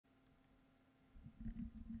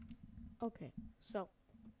Okay, so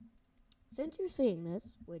since you're seeing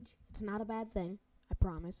this, which it's not a bad thing, I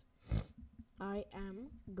promise, I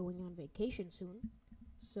am going on vacation soon.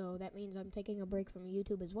 So that means I'm taking a break from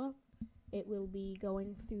YouTube as well. It will be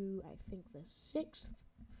going through, I think, the 6th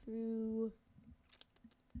through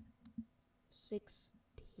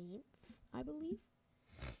 16th, I believe.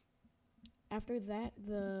 After that,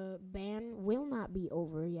 the ban will not be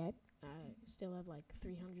over yet. I still have like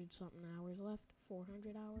 300 something hours left,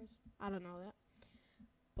 400 hours. I don't know that.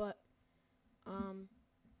 But,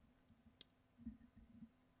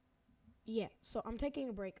 yeah, so I'm taking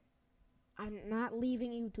a break. I'm not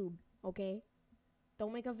leaving YouTube, okay?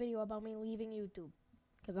 Don't make a video about me leaving YouTube,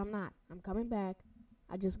 because I'm not. I'm coming back.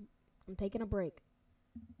 I'm taking a break.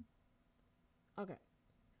 Okay.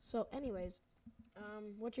 So, anyways,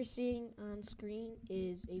 what you're seeing on screen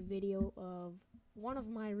is a video of one of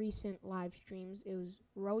my recent live streams. It was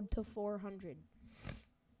Road to 400.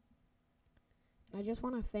 And I just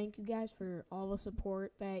want to thank you guys for all the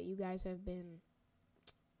support that you guys have been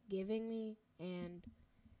giving me, and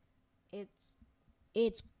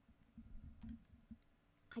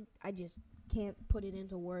I just can't put it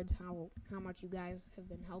into words how much you guys have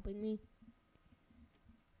been helping me.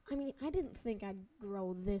 I mean, I didn't think I'd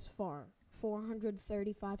grow this far.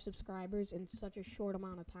 435 subscribers in such a short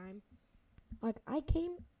amount of time. Like,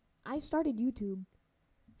 I started YouTube,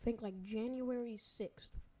 I think like January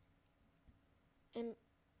 6th. And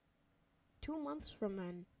 2 months from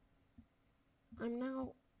then, I'm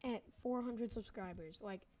now at 400 subscribers.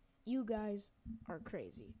 Like, you guys are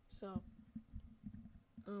crazy. So,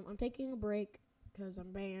 I'm taking a break because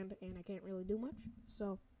I'm banned and I can't really do much.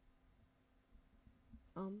 So,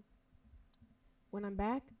 when I'm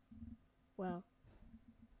back, well,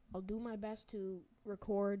 I'll do my best to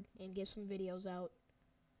record and get some videos out,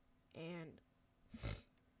 and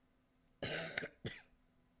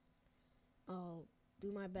I'll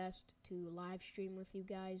do my best to live stream with you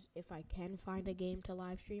guys if I can find a game to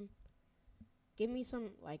live stream. Give me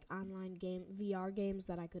some like online game, VR games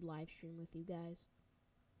that I could live stream with you guys.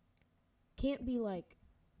 Can't be like,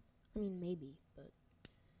 I mean maybe, but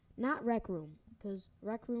not Rec Room, because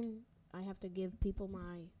Rec Room I have to give people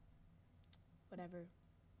my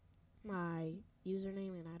my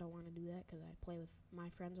username, and I don't want to do that because I play with my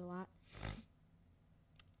friends a lot.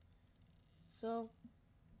 So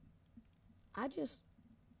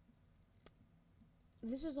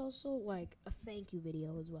this is also like a thank you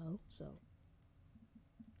video as well. So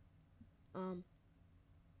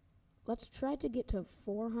let's try to get to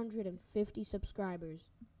 450 subscribers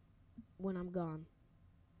when I'm gone.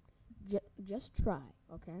 Just try,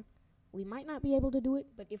 okay? We might not be able to do it,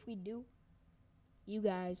 but if we do, you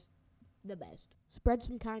guys, the best. Spread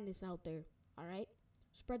some kindness out there, all right?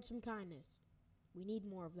 Spread some kindness. We need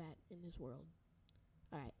more of that in this world.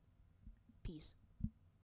 All right. Peace.